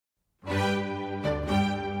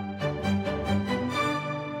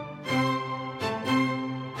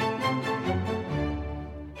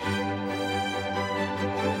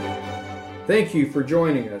Thank you for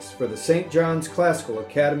joining us for the St. John's Classical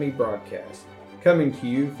Academy broadcast, coming to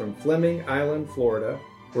you from Fleming Island, Florida,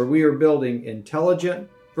 where we are building intelligent,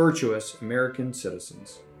 virtuous American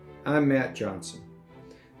citizens. I'm Matt Johnson.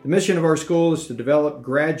 The mission of our school is to develop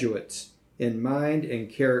graduates in mind and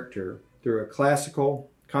character through a classical,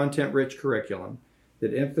 content-rich curriculum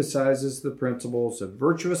that emphasizes the principles of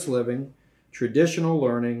virtuous living, traditional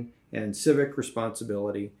learning, and civic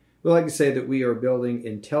responsibility. We like to say that we are building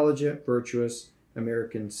intelligent, virtuous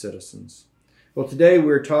American citizens. Well, today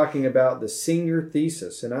we're talking about the senior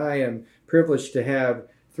thesis, and I am privileged to have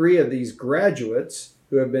three of these graduates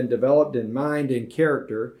who have been developed in mind and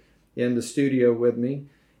character in the studio with me.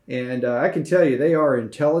 And I can tell you they are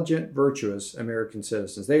intelligent, virtuous American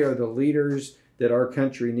citizens. They are the leaders that our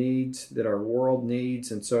country needs, that our world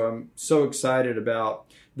needs. And so I'm so excited about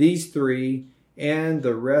these three and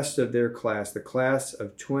the rest of their class, the class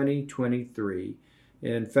of 2023.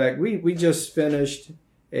 In fact, we just finished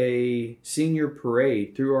a senior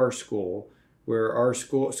parade through our school where our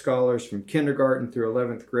school scholars from kindergarten through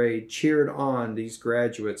 11th grade cheered on these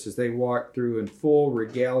graduates as they walked through in full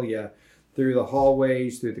regalia through the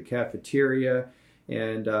hallways, through the cafeteria.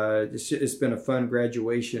 And it's been a fun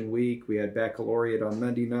graduation week. We had baccalaureate on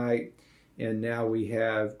Monday night. And now we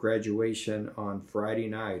have graduation on Friday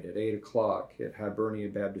night at 8 o'clock at Hibernia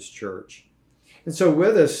Baptist Church. And so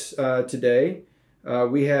with us today,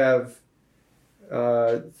 we have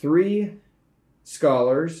three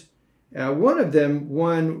scholars. One of them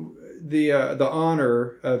won the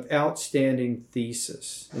honor of Outstanding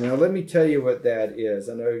Thesis. Now let me tell you what that is.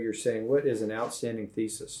 I know you're saying, what is an Outstanding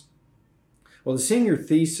Thesis? Well, the senior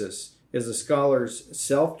thesis is a scholar's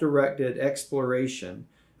self-directed exploration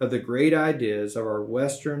of the great ideas of our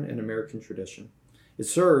Western and American tradition. It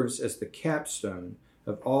serves as the capstone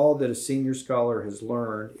of all that a senior scholar has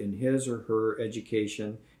learned in his or her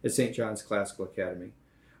education at St. John's Classical Academy.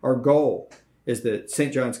 Our goal is that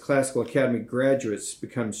St. John's Classical Academy graduates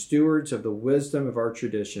become stewards of the wisdom of our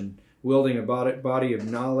tradition, wielding a body of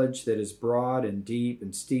knowledge that is broad and deep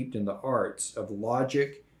and steeped in the arts of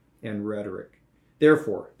logic and rhetoric.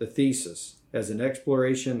 Therefore, the thesis, as an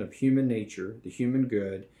exploration of human nature, the human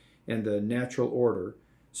good, and the natural order,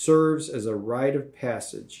 serves as a rite of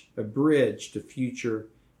passage, a bridge to future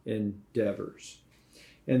endeavors.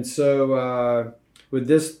 And so with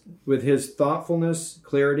his thoughtfulness,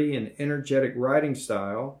 clarity, and energetic writing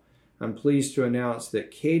style, I'm pleased to announce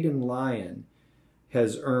that Caden Lyon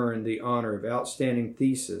has earned the honor of Outstanding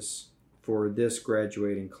Thesis for this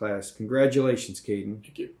graduating class. Congratulations, Caden.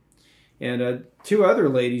 Thank you. And two other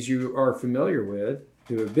ladies you are familiar with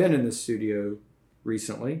who have been in the studio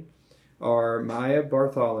recently are Maya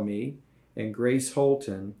Bartholome and Grace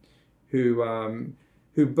Holton, who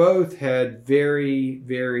both had very,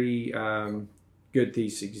 very good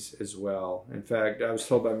theses as well. In fact, I was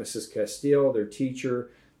told by Mrs. Castile, their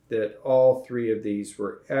teacher, that all three of these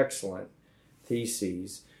were excellent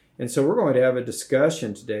theses. And so we're going to have a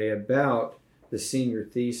discussion today about the senior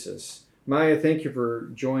thesis. Maya, thank you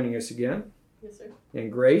for joining us again. Yes, sir.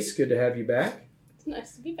 And Grace, good to have you back. It's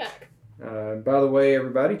nice to be back. By the way,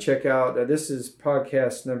 everybody, check out, this is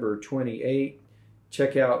podcast number 28.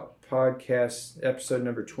 Check out podcast episode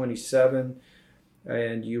number 27,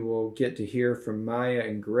 and you will get to hear from Maya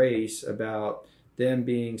and Grace about them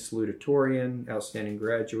being salutatorian, outstanding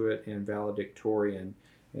graduate, and valedictorian.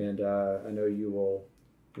 And I know you will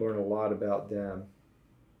learn a lot about them.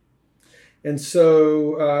 And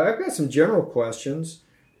so I've got some general questions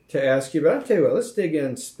to ask you, but I'll tell you what, let's dig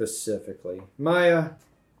in specifically. Maya,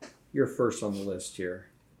 you're first on the list here.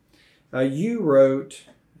 You wrote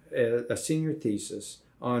a senior thesis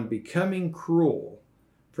on becoming cruel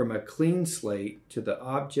from a clean slate to the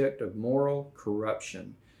object of moral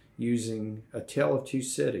corruption using A Tale of Two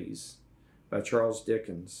Cities by Charles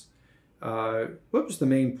Dickens. What was the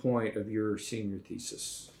main point of your senior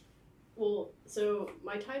thesis? Well, so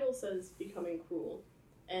my title says Becoming Cruel,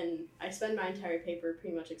 and I spend my entire paper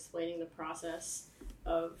pretty much explaining the process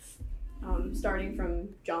of starting from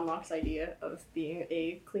John Locke's idea of being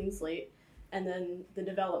a clean slate, and then the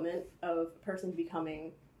development of a person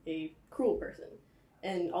becoming a cruel person.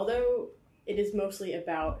 And although it is mostly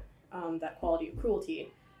about that quality of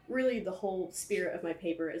cruelty, really the whole spirit of my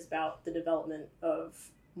paper is about the development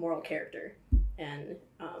of moral character and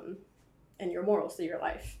your morals through your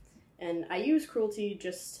life. And I use cruelty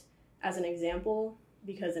just as an example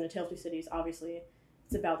because in A Tale of Two Cities, obviously,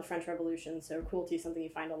 it's about the French Revolution, so cruelty is something you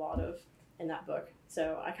find a lot of in that book.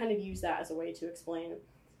 So I kind of use that as a way to explain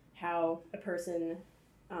how a person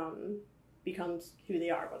becomes who they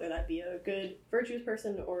are, whether that be a good, virtuous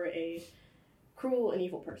person or a cruel and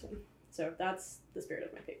evil person. So that's the spirit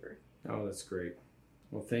of my paper. Oh, that's great.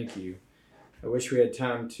 Well, thank you. I wish we had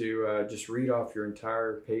time to just read off your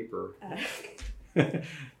entire paper. I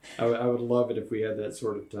would love it if we had that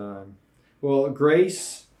sort of time. Well,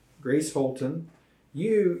 Grace Holton,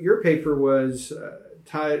 your paper was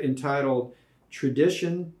entitled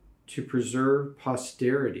 "Tradition to Preserve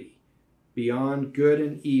Posterity: Beyond Good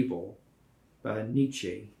and Evil" by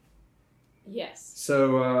Nietzsche. Yes.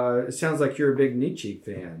 So it sounds like you're a big Nietzsche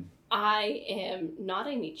fan. I am not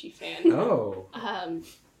a Nietzsche fan. Oh.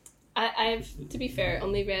 I've, to be fair,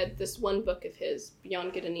 only read this one book of his,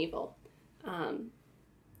 Beyond Good and Evil.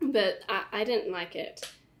 But I didn't like it.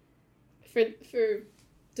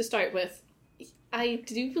 To start with, I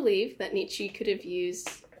do believe that Nietzsche could have used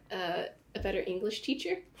a better English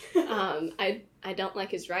teacher. I don't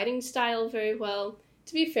like his writing style very well.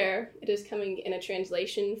 To be fair, it is coming in a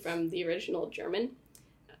translation from the original German.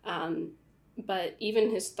 But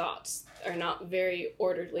even his thoughts are not very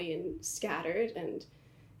orderly and scattered, and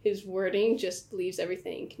his wording just leaves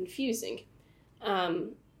everything confusing.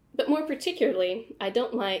 But more particularly, I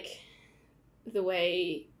don't like the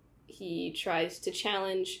way he tries to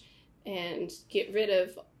challenge and get rid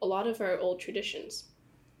of a lot of our old traditions.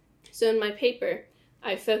 So in my paper,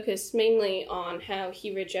 I focus mainly on how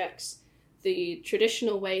he rejects the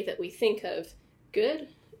traditional way that we think of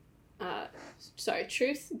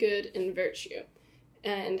truth, good, and virtue,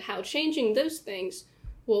 and how changing those things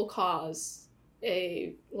will cause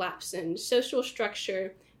a lapse in social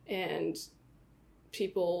structure, and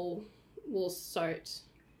people will start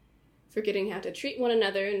forgetting how to treat one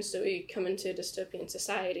another, and so we come into a dystopian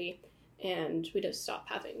society, and we just stop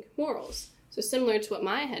having morals. So similar to what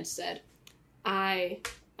Maya had said, I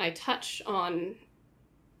touch on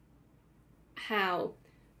how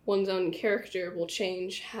one's own character will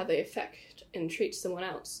change how they affect and treat someone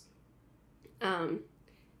else.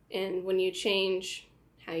 And when you change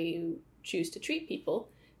how you choose to treat people,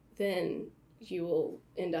 then you will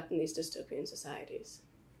end up in these dystopian societies.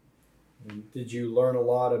 Did you learn a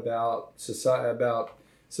lot about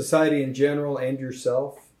society in general and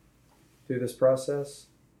yourself through this process?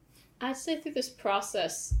 I'd say through this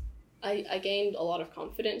process, I gained a lot of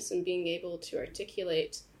confidence in being able to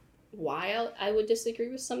articulate why I would disagree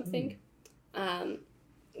with something.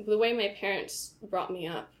 The way my parents brought me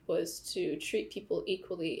up was to treat people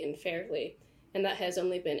equally and fairly, and that has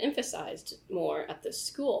only been emphasized more at the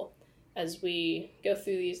school as we go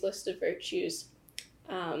through these lists of virtues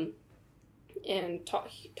and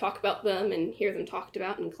talk about them and hear them talked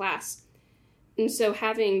about in class. And so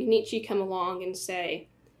having Nietzsche come along and say,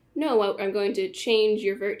 no, I'm going to change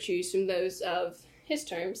your virtues from those of his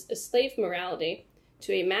terms, a slave morality,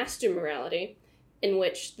 to a master morality, in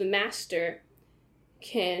which the master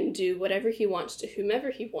can do whatever he wants to whomever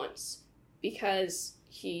he wants because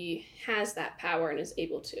he has that power and is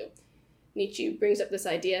able to. Nietzsche brings up this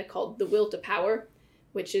idea called the will to power,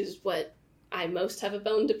 which is what I most have a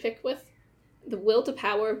bone to pick with. The will to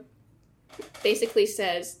power basically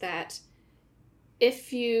says that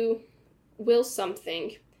if you will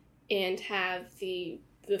something and have the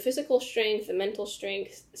physical strength, the mental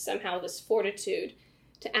strength, somehow this fortitude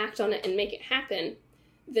to act on it and make it happen,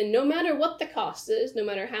 then no matter what the cost is, no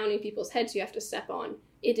matter how many people's heads you have to step on,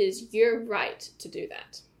 it is your right to do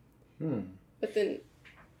that. But then...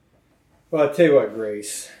 Well, I'll tell you what,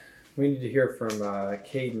 Grace. We need to hear from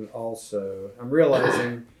Caden also. I'm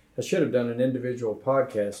realizing I should have done an individual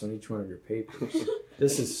podcast on each one of your papers.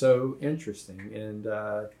 This is so interesting. And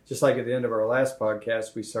just like at the end of our last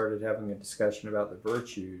podcast, we started having a discussion about the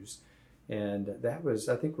virtues. And that was,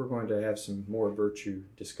 I think we're going to have some more virtue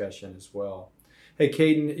discussion as well. Hey,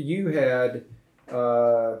 Caden, you had,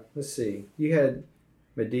 you had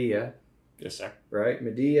Medea. Yes, sir. Right?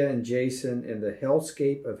 Medea and Jason in the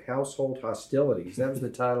Hellscape of Household Hostilities. That was the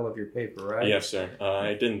title of your paper, right? Yes, sir.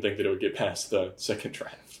 I didn't think that it would get past the second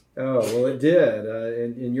draft. Oh, well, it did.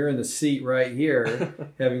 And you're in the seat right here,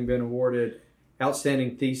 having been awarded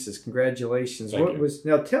Outstanding Thesis. Congratulations. Thank you.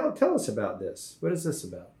 Now, tell us about this. What is this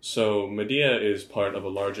about? So, Medea is part of a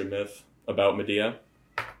larger myth about Medea.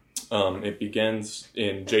 It begins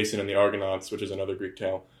in Jason and the Argonauts, which is another Greek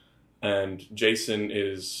tale. And Jason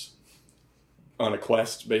is on a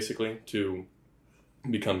quest, basically, to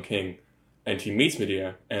become king. And he meets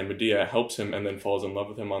Medea, and Medea helps him and then falls in love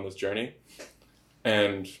with him on this journey.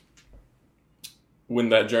 And when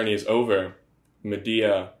that journey is over,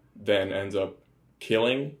 Medea then ends up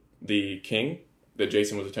killing the king that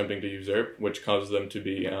Jason was attempting to usurp, which causes them to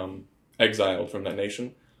be exiled from that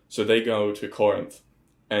nation. So they go to Corinth.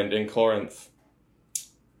 And in Corinth,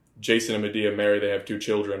 Jason and Medea marry. They have 2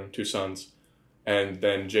 children, 2 sons. And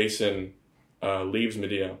then Jason leaves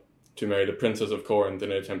Medea to marry the princess of Corinth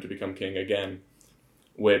in an attempt to become king again,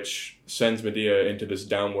 which sends Medea into this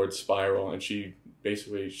downward spiral, and she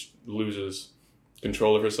basically loses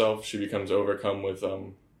control of herself. She becomes overcome with,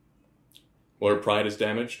 her pride is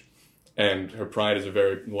damaged, and her pride is a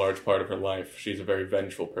very large part of her life. She's a very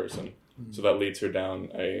vengeful person, so that leads her down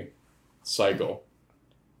a cycle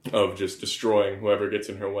of just destroying whoever gets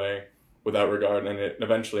in her way without regard, and it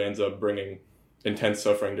eventually ends up bringing intense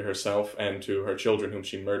suffering to herself and to her children, whom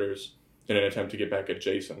she murders in an attempt to get back at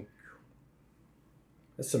Jason.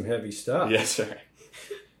 That's some heavy stuff. Yes, sir.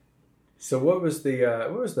 So what was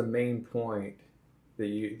the main point that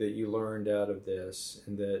you learned out of this,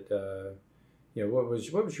 and that what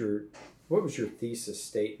was your thesis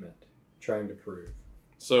statement trying to prove?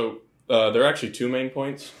 So there are actually two main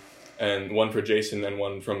points, and one for Jason and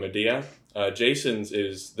one from Medea. Jason's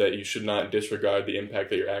is that you should not disregard the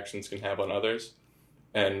impact that your actions can have on others,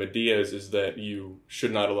 and Medea's is that you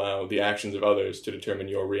should not allow the actions of others to determine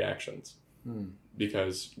your reactions.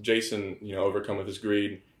 Because Jason, overcome with his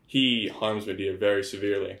greed, he harms Medea very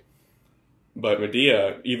severely. But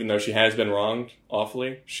Medea, even though she has been wronged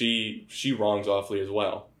awfully, she wrongs awfully as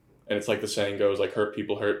well. And it's like the saying goes, like, hurt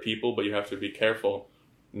people, but you have to be careful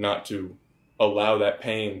not to allow that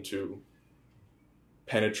pain to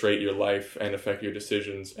penetrate your life and affect your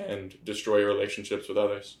decisions and destroy your relationships with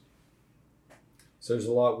others. So there's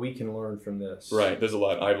a lot we can learn from this. Right. There's a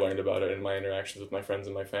lot I've learned about it in my interactions with my friends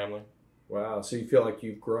and my family. Wow. So you feel like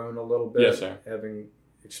you've grown a little bit? Yes, sir. Having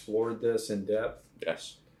explored this in depth?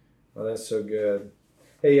 Yes. Well, that's so good.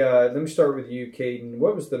 Hey, let me start with you, Caden.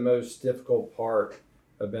 What was the most difficult part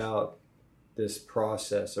about this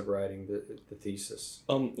process of writing the thesis?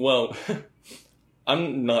 Well,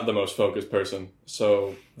 I'm not the most focused person,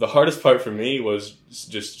 so the hardest part for me was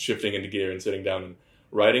just shifting into gear and sitting down and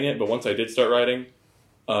writing it. But once I did start writing,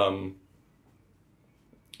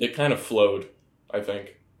 it kind of flowed, I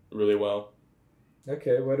think, really well.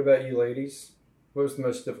 Okay, what about you ladies? What was the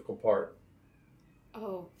most difficult part?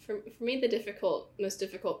 Oh, for me, the most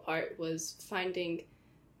difficult part was finding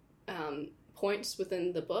points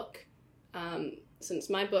within the book.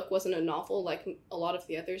 Since my book wasn't a novel like a lot of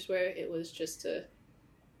the others were, it was just a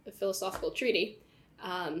philosophical treatise.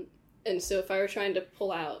 And so if I were trying to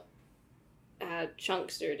pull out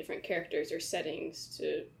chunks or different characters or settings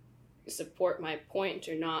to support my point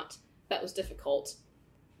or not, that was difficult.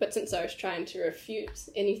 But since I was trying to refute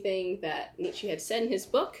anything that Nietzsche had said in his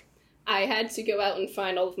book, I had to go out and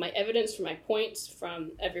find all of my evidence for my points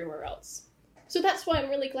from everywhere else. So that's why I'm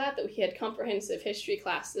really glad that we had comprehensive history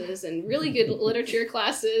classes and really good literature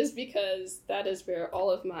classes, because that is where all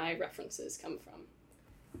of my references come from.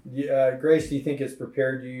 Yeah, Grace, do you think it's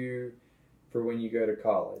prepared you for when you go to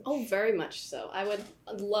college? Oh, very much so. I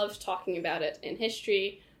love talking about it in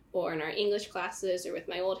history or in our English classes or with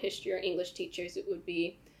my old history or English teachers. It would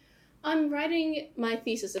be, I'm writing my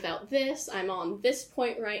thesis about this. I'm on this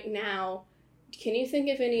point right now. Can you think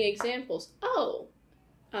of any examples? Oh,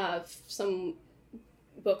 some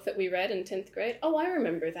book that we read in 10th grade. Oh, I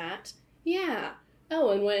remember that. Yeah.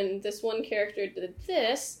 Oh, and when this one character did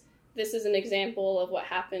this is an example of what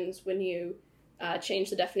happens when you change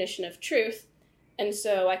the definition of truth. And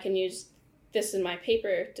so I can use this in my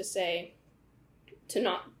paper to say, to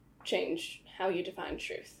not change how you define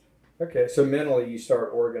truth. Okay, so mentally you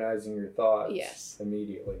start organizing your thoughts. Yes.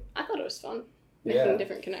 Immediately. I thought it was fun, making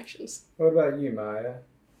different connections. What about you, Maya?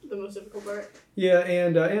 The most difficult part? Yeah,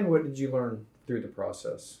 and what did you learn through the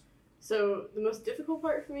process? So the most difficult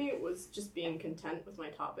part for me was just being content with my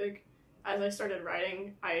topic. As I started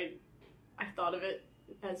writing, I thought of it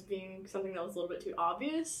as being something that was a little bit too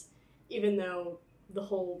obvious, even though the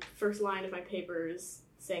whole first line of my paper is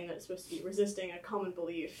saying that it's supposed to be resisting a common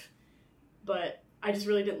belief. But I just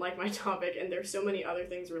really didn't like my topic, and there's so many other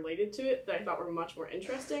things related to it that I thought were much more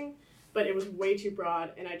interesting, but it was way too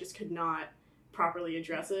broad, and I just could not properly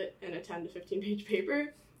address it in a 10 to 15 page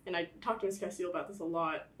paper. And I talked to Ms. Castile about this a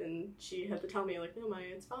lot, and she had to tell me, like, no, Maya,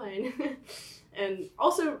 it's fine. And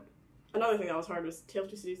also, another thing that was hard was Tale of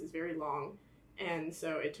Two Cities is very long, and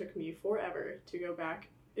so it took me forever to go back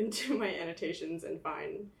into my annotations and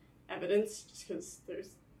find evidence, just because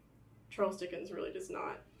Charles Dickens really does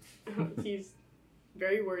not. He's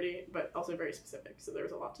very wordy, but also very specific, so there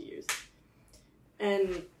was a lot to use.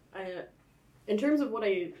 And in terms of what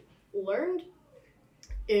I learned,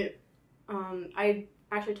 I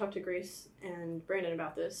actually talked to Grace and Brandon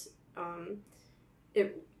about this.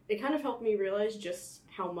 It kind of helped me realize just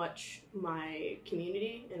how much my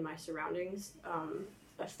community and my surroundings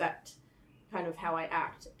affect kind of how I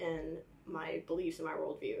act and my beliefs and my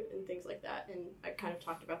worldview and things like that. And I kind of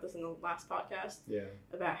talked about this in the last podcast. Yeah.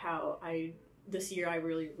 About how I this year I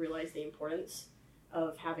really realized the importance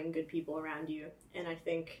of having good people around you. And I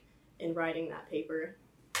think in writing that paper,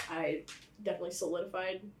 I definitely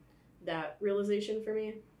solidified that realization for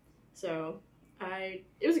me. So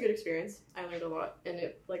it was a good experience. I learned a lot, and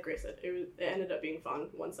it, like Grace said, it ended up being fun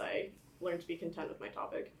once I learned to be content with my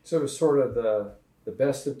topic. So it was sort of the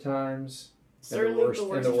best of times, Certainly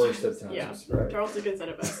and the worst of times. Yeah, right. Charles Dickens said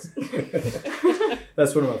it best.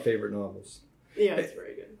 That's one of my favorite novels. Yeah, it's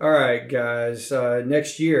very good. All right, guys.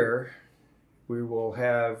 Next year, we will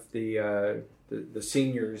have the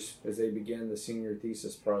seniors, as they begin the senior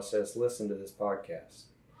thesis process, listen to this podcast.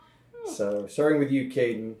 So, starting with you,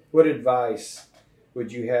 Caden, what advice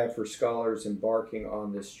would you have for scholars embarking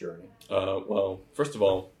on this journey? Well, first of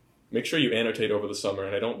all, make sure you annotate over the summer,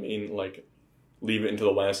 and I don't mean like leave it into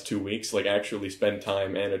the last 2 weeks, like actually spend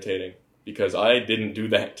time annotating, because I didn't do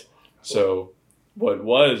that. So what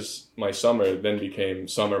was my summer then became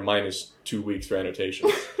summer minus 2 weeks for annotation.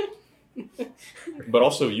 But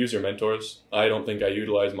also use your mentors. I don't think I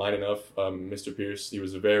utilized mine enough. Mr. Pierce, he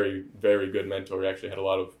was a very, very good mentor. He actually had a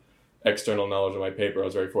lot of external knowledge on my paper. I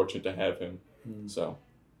was very fortunate to have him. So,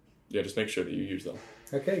 yeah, just make sure that you use them.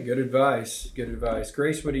 Okay, good advice. Good advice.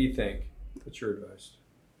 Grace, what do you think? What's your advice?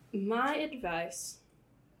 My advice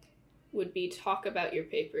would be talk about your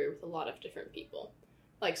paper with a lot of different people.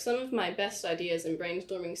 Like, some of my best ideas and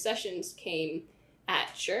brainstorming sessions came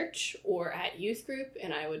at church or at youth group,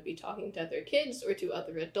 and I would be talking to other kids or to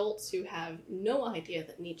other adults who have no idea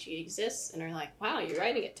that Nietzsche exists and are like, wow, you're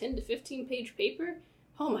writing a 10 to 15 page paper?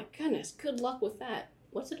 Oh my goodness, good luck with that.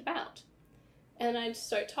 What's it about? And I'd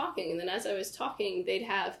start talking, and then as I was talking, they'd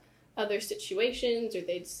have other situations, or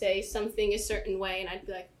they'd say something a certain way, and I'd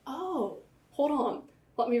be like, oh, hold on,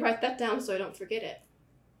 let me write that down so I don't forget it.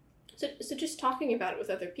 So just talking about it with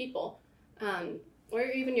other people, or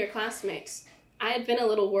even your classmates. I had been a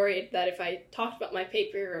little worried that if I talked about my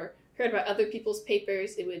paper or heard about other people's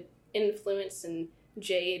papers, it would influence and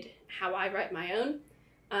jade how I write my own.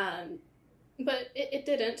 But it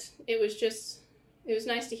didn't. It was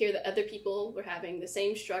nice to hear that other people were having the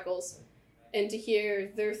same struggles and to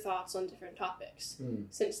hear their thoughts on different topics.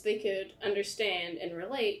 Since they could understand and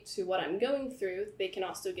relate to what I'm going through, they can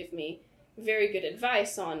also give me very good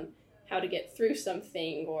advice on how to get through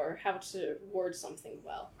something or how to word something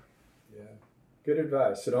well. Yeah, good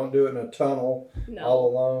advice. So don't do it in a tunnel, No. all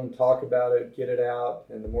alone. Talk about it, get it out,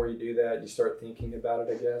 and the more you do that, you start thinking about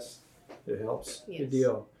it, I guess. It helps. Yes. Good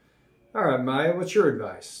deal. All right, Maya, what's your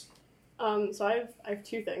advice? So I have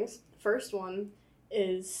two things. First one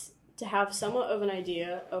is to have somewhat of an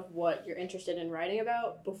idea of what you're interested in writing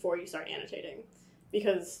about before you start annotating.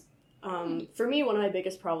 Because for me, one of my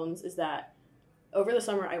biggest problems is that over the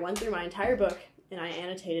summer, I went through my entire book and I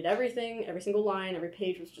annotated everything, every single line, every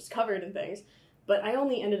page was just covered in things. But I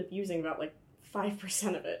only ended up using about like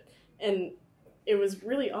 5% of it. And it was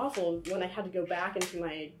really awful when I had to go back into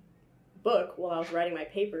my book while I was writing my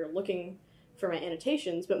paper looking for my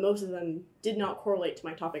annotations, but most of them did not correlate to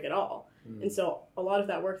my topic at all. And so a lot of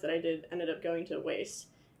that work that I did ended up going to waste.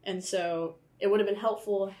 And so it would have been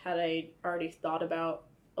helpful had I already thought about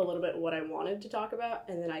a little bit what I wanted to talk about,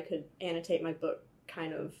 and then I could annotate my book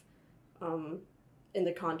kind of in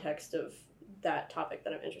the context of that topic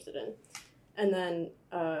that I'm interested in. And then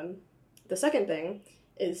the second thing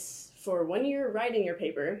is for when you're writing your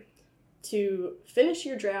paper to finish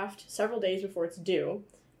your draft several days before it's due,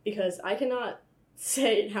 because I cannot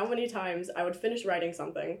say how many times I would finish writing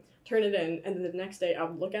something, turn it in, and then the next day I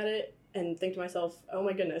would look at it and think to myself, oh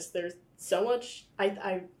my goodness, there's so much,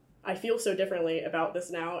 I feel so differently about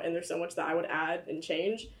this now, and there's so much that I would add and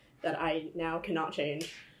change that I now cannot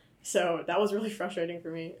change. So that was really frustrating for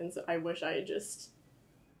me, and so I wish I just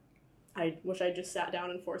sat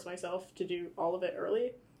down and forced myself to do all of it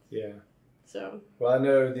early. Yeah. So. Well, I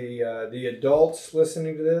know the adults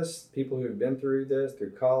listening to this, people who have been through this,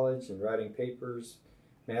 through college and writing papers,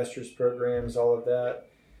 master's programs, all of that,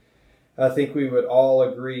 I think we would all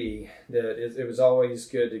agree that it was always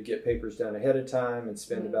good to get papers done ahead of time and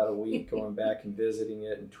spend about a week going back and visiting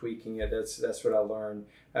it and tweaking it. That's what I learned.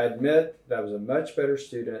 I admit that I was a much better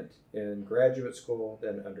student in graduate school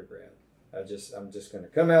than undergrad. I'm just going to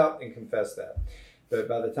come out and confess that. But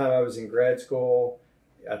by the time I was in grad school,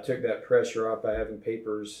 I took that pressure off by having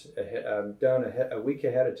papers done a week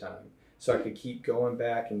ahead of time, so I could keep going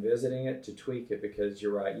back and visiting it to tweak it. Because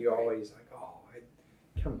you're right, you always like,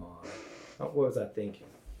 come on, what was I thinking?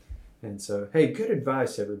 And so, hey, good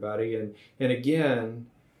advice, everybody. And again,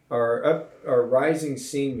 our rising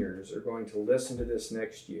seniors are going to listen to this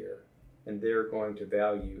next year, and they're going to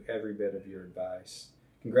value every bit of your advice.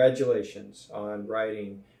 Congratulations on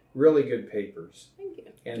writing really good papers. Thank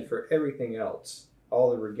you. And for everything else,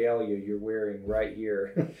 all the regalia you're wearing right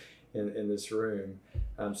here in this room.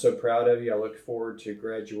 I'm so proud of you. I look forward to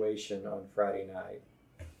graduation on Friday night.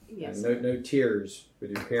 Yes. No tears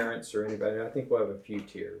with your parents or anybody. I think we'll have a few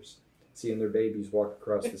tears seeing their babies walk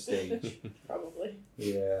across the stage. Probably.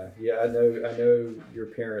 Yeah. I know your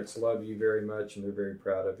parents love you very much, and they're very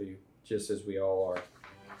proud of you, just as we all are.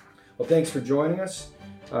 Well, thanks for joining us.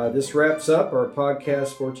 This wraps up our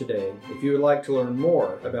podcast for today. If you would like to learn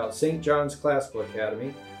more about St. John's Classical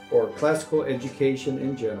Academy or classical education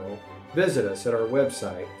in general, visit us at our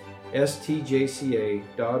website, stjca.org.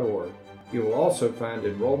 You will also find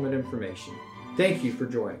enrollment information. Thank you for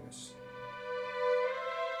joining us.